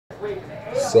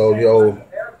So, yo,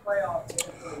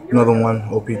 another one,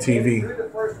 OPTV.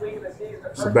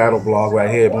 It's a battle blog right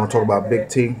here. We're going to talk about Big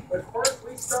T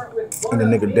and the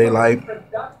nigga Daylyt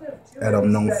at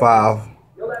known 5.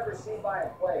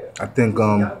 I think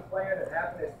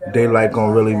Daylyt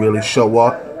gonna really show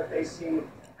up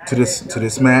to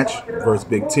this match versus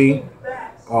Big T.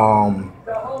 I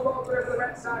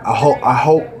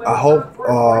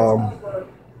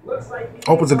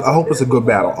hope it's a good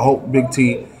battle. I hope Big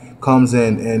T comes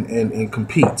in and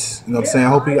competes. You know what I'm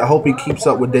saying? I hope he keeps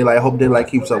up with Daylyt. I hope Daylyt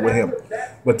keeps up with him.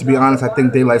 But to be honest, I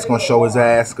think Daylight's gonna show his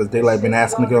ass because Daylyt been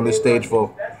asking to get on this stage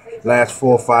for last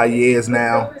 4 or 5 years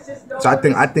now. So I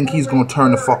think he's gonna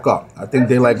turn the fuck up. I think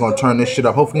Daylyt gonna turn this shit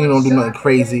up. Hopefully he don't do nothing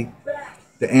crazy.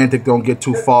 The antics don't get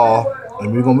too far.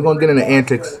 And we're gonna get into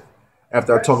antics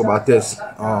after I talk about this.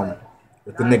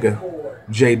 With the nigga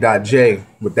J.J.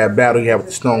 with that battle he had with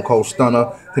the Stone Cold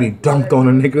Stunner. Then he dunked on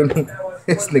a nigga.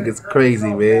 This nigga's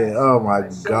crazy, man. Oh my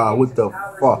god, what the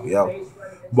fuck, yo.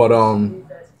 But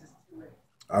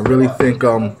I really think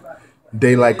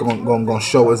Daylyt gonna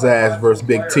show his ass versus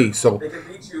Big T. So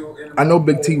I know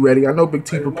Big T ready. I know Big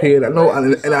T prepared. I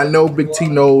know Big T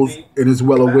knows and is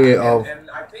well aware of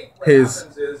his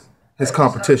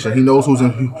competition. He knows who's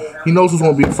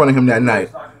gonna be in front of him that night.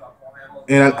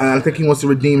 And I think he wants to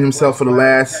redeem himself for the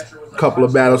last couple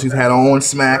of battles he's had on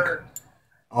Smack.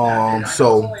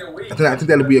 So I think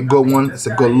that'll be a good one. It's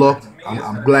a good look.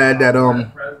 I'm glad that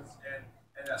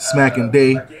Smack and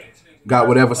Day got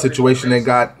whatever situation they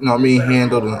got, you know what I mean,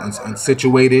 handled and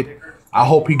situated. I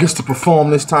hope he gets to perform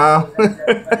this time.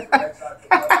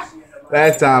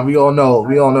 Last time we all know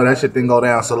that shit didn't go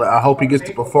down. So I hope he gets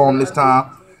to perform this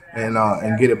time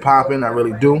and get it popping. I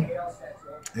really do.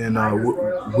 And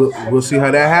we'll see how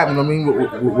that happens. I mean,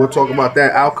 we'll talk about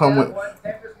that outcome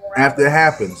after it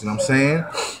happens. You know what I'm saying?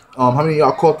 How many of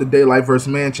y'all caught the Daylyt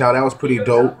versus Manchild? That was pretty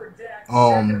dope.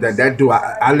 That dude,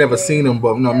 I never seen him,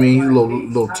 but you know what I mean, he's a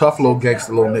little tough, little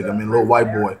gangster, little nigga, little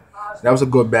white boy. That was a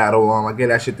good battle. I gave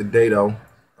that shit today though.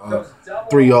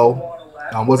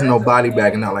 3-0. Wasn't no body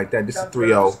bagging out like that. Just a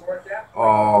 3-0.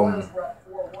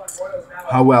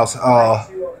 How else?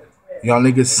 Y'all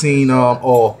niggas seen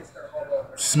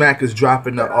Smack is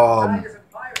dropping the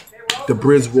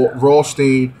Briz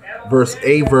Rawstein versus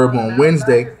Averb on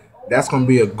Wednesday. That's gonna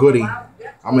be a goodie.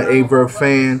 I'm an Averb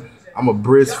fan. I'm a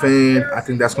Briz fan. I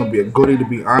think that's gonna be a goodie, to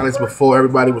be honest. Before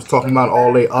everybody was talking about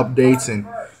all their updates and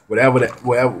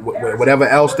whatever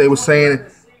else they were saying,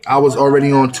 I was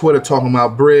already on Twitter talking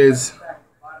about Briz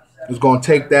was gonna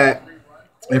take that,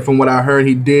 and from what I heard,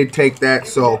 he did take that.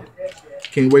 So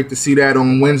can't wait to see that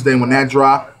on Wednesday when that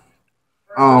drop.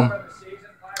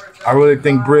 I really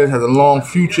think Briz has a long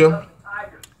future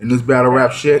in this battle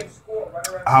rap shit.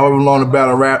 However long the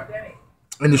battle rap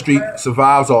industry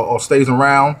survives or stays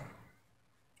around,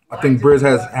 I think Briz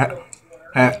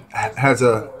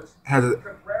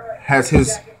has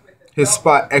his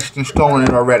spot etched in stone in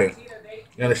it already.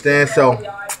 You understand? So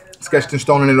sketched in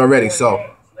stone in it already. So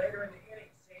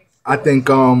I think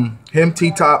him,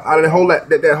 T-Top, out of that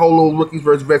whole little rookies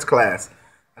versus vets class,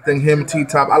 I think him,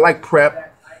 T-Top. I like Prep.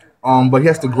 But he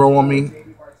has to grow on me.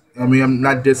 I mean, I'm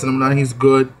not dissing him. None. He's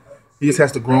good. He just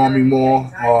has to grow on me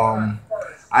more.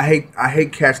 I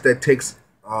hate cats that take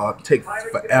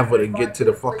forever to get to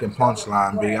the fucking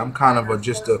punchline. B. I'm kind of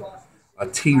just a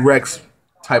T-Rex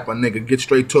type of nigga. Get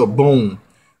straight to it. Boom.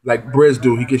 Like Briz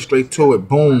do. He gets straight to it.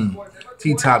 Boom.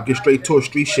 T-Top get straight to it.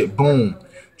 Street shit. Boom.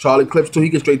 Charlie Clips too. He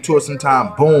gets straight to it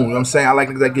sometime. Boom. You know what I'm saying? I like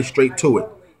niggas that get straight to it.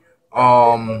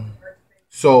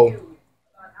 So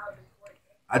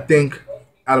I think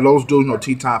out of those dudes,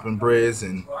 T-Top and Briz,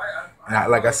 and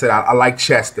like I said, I like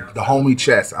Chess, the homie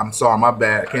Chess. I'm sorry, my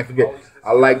bad. I can't forget.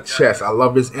 I like Chess. I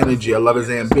love his energy. I love his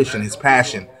ambition, his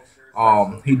passion.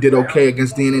 He did okay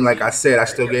against DNA. Like I said, I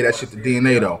still gave that shit to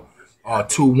DNA though.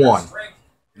 2-1. You know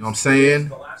what I'm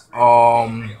saying?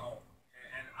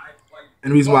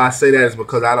 And the reason why I say that is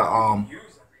because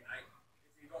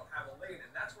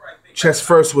Chess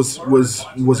first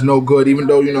was no good, even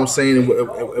though, you know what I'm saying,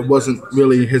 it wasn't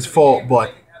really his fault,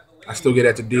 but I still get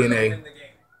that to DNA,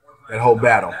 that whole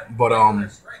battle. But out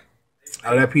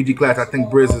of that PG class, I think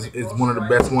Briz is one of the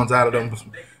best ones out of them,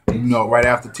 you know, right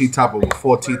after T-Top or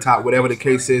before T-Top, whatever the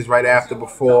case is, right after,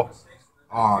 before.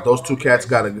 Those two cats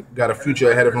got a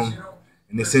future ahead of them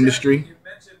in this industry.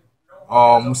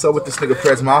 What's up with this nigga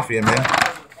Prez Mafia, man?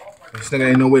 This nigga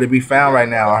ain't nowhere to be found right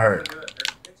now, I heard.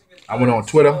 I went on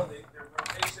Twitter.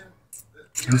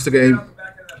 This nigga ain't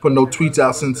put no tweets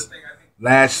out since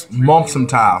last month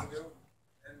sometime. You know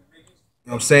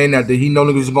what I'm saying? That did he know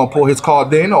niggas was gonna pull his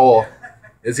card in, or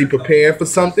is he preparing for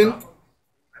something?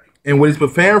 And what he's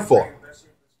preparing for?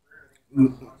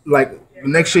 Like the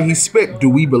next shit he spit, do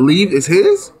we believe is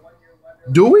his?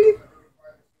 Do we?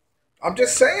 I'm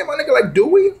just saying, my nigga. Like, do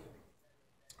we?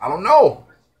 I don't know.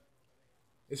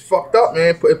 It's fucked up,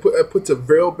 man. It puts a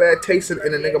real bad taste in a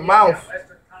nigga mouth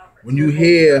when you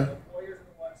hear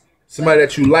somebody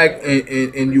that you like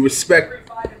and you respect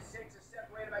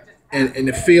in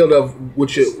the field of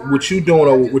what you doing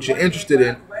or what you're interested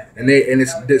in, and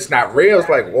it's not real. It's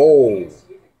like, whoa,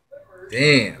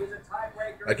 damn.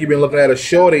 Like, you've been looking at a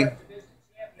shorty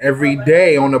every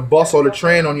day on the bus or the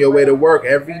train on your way to work,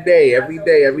 every day,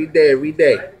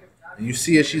 and you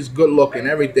see her, she's good looking,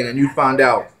 everything, and you find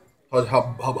out her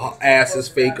ass is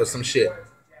fake or some shit,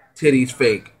 titties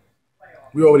fake.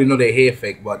 We already know their hair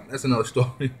fake, but that's another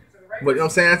story. But you know what I'm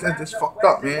saying? That's just fucked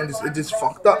up, man. It just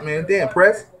fucked up, man. Damn,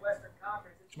 Press.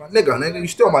 It's my nigga. You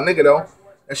still my nigga, though.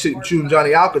 That shit with you and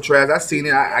Johnny Alcatraz, I seen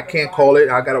it. I can't call it.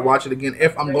 I gotta watch it again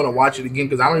if I'm gonna watch it again,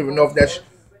 because I don't even know if that's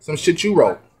some shit you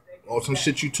wrote or some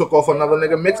shit you took off another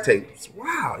nigga mixtape.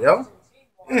 Wow, yo.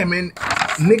 Yeah, man.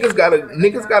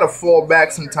 Niggas gotta fall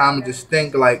back sometime and just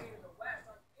think, like,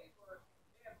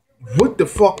 what the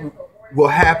fuck will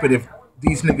happen if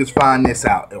these niggas find this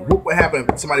out? And what will happen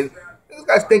if somebody... These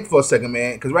guys think for a second,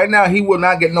 man. Because right now, he will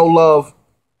not get no love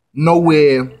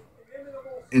nowhere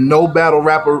in no battle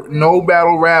rap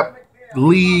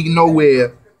league,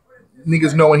 nowhere.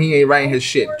 Niggas knowing he ain't writing his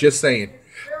shit. Just saying.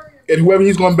 And whoever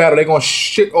he's going to battle, they're going to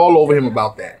shit all over him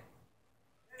about that.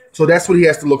 So that's what he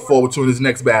has to look forward to in his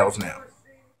next battles now.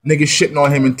 Niggas shitting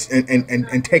on him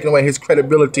and taking away his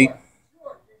credibility.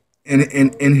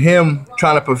 And him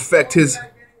trying to perfect his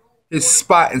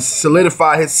spot and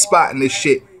solidify his spot in this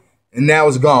shit. And now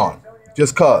it's gone.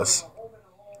 Just cause.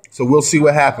 So we'll see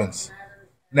what happens.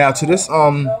 Now to this,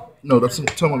 no, that's we're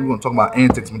gonna talk about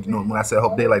antics. You know, when I said I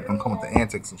hope daylyt gonna come with the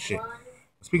antics and shit.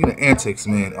 Speaking of antics,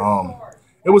 man,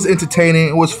 it was entertaining,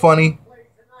 it was funny.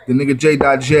 The nigga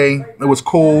J.J, it was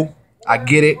cool. I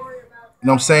get it. You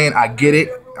know what I'm saying? I get it.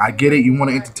 You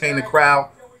wanna entertain the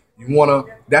crowd. You wanna,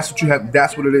 that's what you have,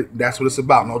 that's what it is, that's what it's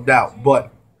about, no doubt.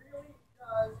 But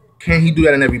can he do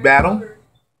that in every battle?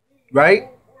 Right?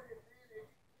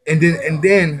 And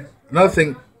then another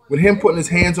thing, with him putting his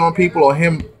hands on people or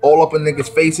him all up in niggas'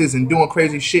 faces and doing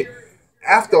crazy shit,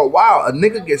 after a while, a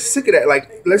nigga gets sick of that.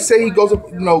 Like, let's say he goes up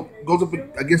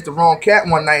against the wrong cat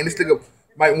one night, and this nigga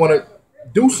might want to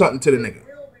do something to the nigga.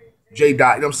 J.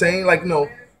 Dot, you know what I'm saying? Like,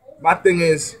 my thing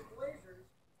is,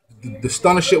 the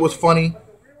stunner shit was funny.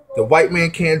 The white man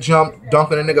can't jump,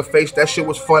 dunking a nigga face, that shit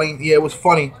was funny. Yeah, it was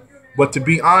funny. But to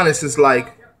be honest, it's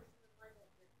like,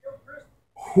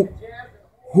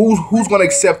 who's gonna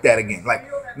accept that again? Like, you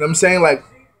know what I'm saying? Like,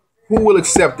 who will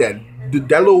accept that?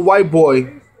 That little white boy,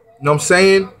 you know what I'm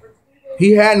saying?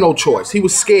 He had no choice. He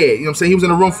was scared. You know what I'm saying? He was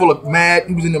in a room full of mad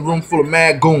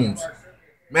goons.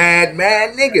 Mad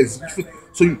niggas.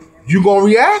 So you gonna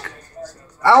react?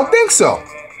 I don't think so.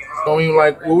 I mean,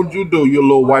 like, what would you do, you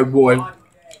little white boy?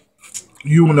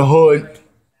 You in the hood,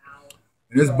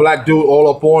 and this black dude all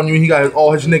up on you, he got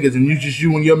all his niggas, and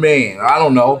you and your man. I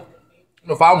don't know.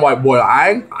 If I'm white boy, I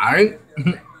ain't. I'm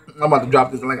about to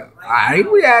drop this. Like, I ain't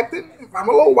reacting. If I'm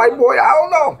a little white boy, I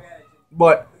don't know.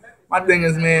 But my thing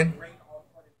is, man,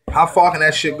 how far can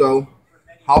that shit go?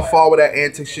 How far will that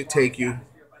antic shit take you?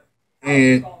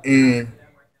 And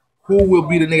who will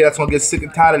be the nigga that's gonna get sick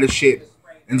and tired of this shit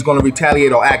and is gonna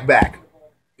retaliate or act back?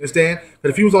 You understand?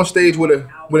 But if he was on stage with a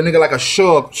nigga like a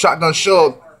Shotgun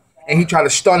Shug, and he tried to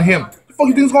stun him, what the fuck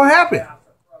you think is gonna happen?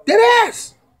 Dead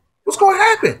ass. What's gonna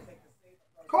happen?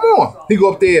 Come on. He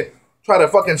go up there, try to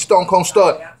fucking Stone Cold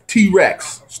Stud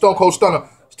T-Rex. Stone Cold Stunner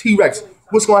T-Rex.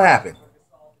 What's gonna happen?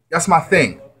 That's my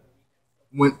thing.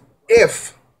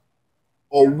 If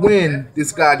or when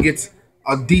this guy gets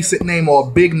a decent name or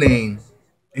a big name,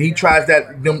 and he tries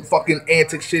them fucking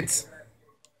antic shits,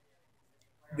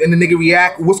 and the nigga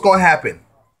react, what's gonna happen?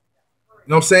 You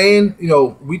know what I'm saying?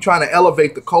 We trying to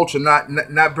elevate the culture,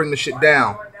 not bring the shit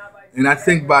down. And I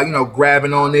think by,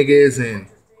 grabbing on niggas and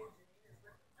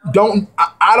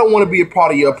I don't want to be a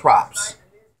part of your props.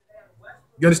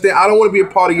 You understand? I don't want to be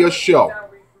a part of your show.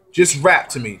 Just rap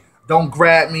to me. Don't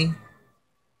grab me.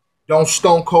 Don't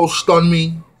Stone Cold stun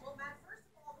me.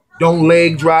 Don't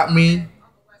leg drop me.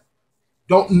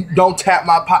 Don't tap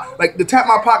my pocket. Like, the tap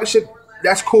my pocket shit,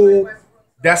 that's cool.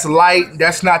 That's light.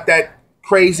 That's not that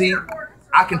crazy.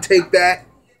 I can take that.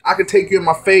 I can take you in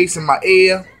my face and my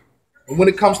ear. But when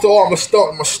it comes to, I'm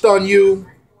gonna stun you,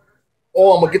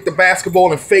 or I'm gonna get the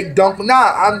basketball and fake dunk.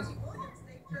 Nah,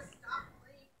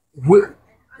 where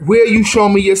are you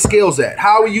showing me your skills at?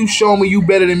 How are you showing me you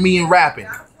better than me in rapping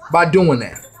by doing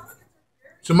that?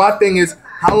 So my thing is,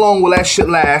 how long will that shit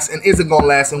last, and is it gonna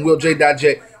last? And will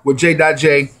J.J with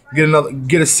J.J,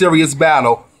 get a serious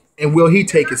battle, and will he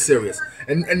take it serious?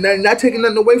 And not taking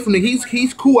nothing away from him.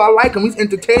 He's cool. I like him. He's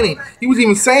entertaining. He was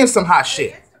even saying some hot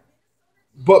shit.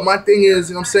 But my thing is,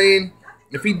 you know what I'm saying?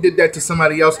 If he did that to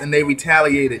somebody else and they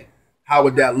retaliated, how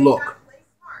would that look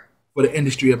for the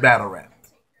industry of battle rap?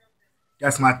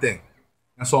 That's my thing.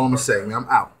 That's all I'm gonna say, man. I'm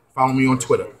out. Follow me on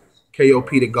Twitter,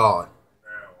 KOPThaGod.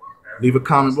 Leave a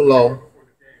comment below.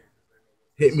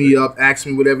 Hit me up. Ask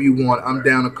me whatever you want. I'm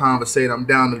down to conversate. I'm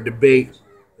down to debate.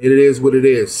 It is what it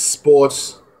is.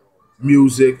 Sports,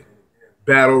 music,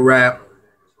 battle rap,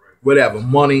 whatever.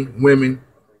 Money, women.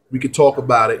 We could talk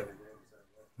about it.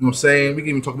 You know what I'm saying? We can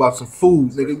even talk about some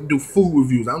food. Nigga, we can do food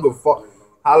reviews. I don't give a fuck.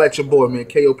 Holla at your boy, man.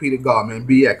 KOPThaGod, man.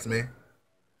 BX, man.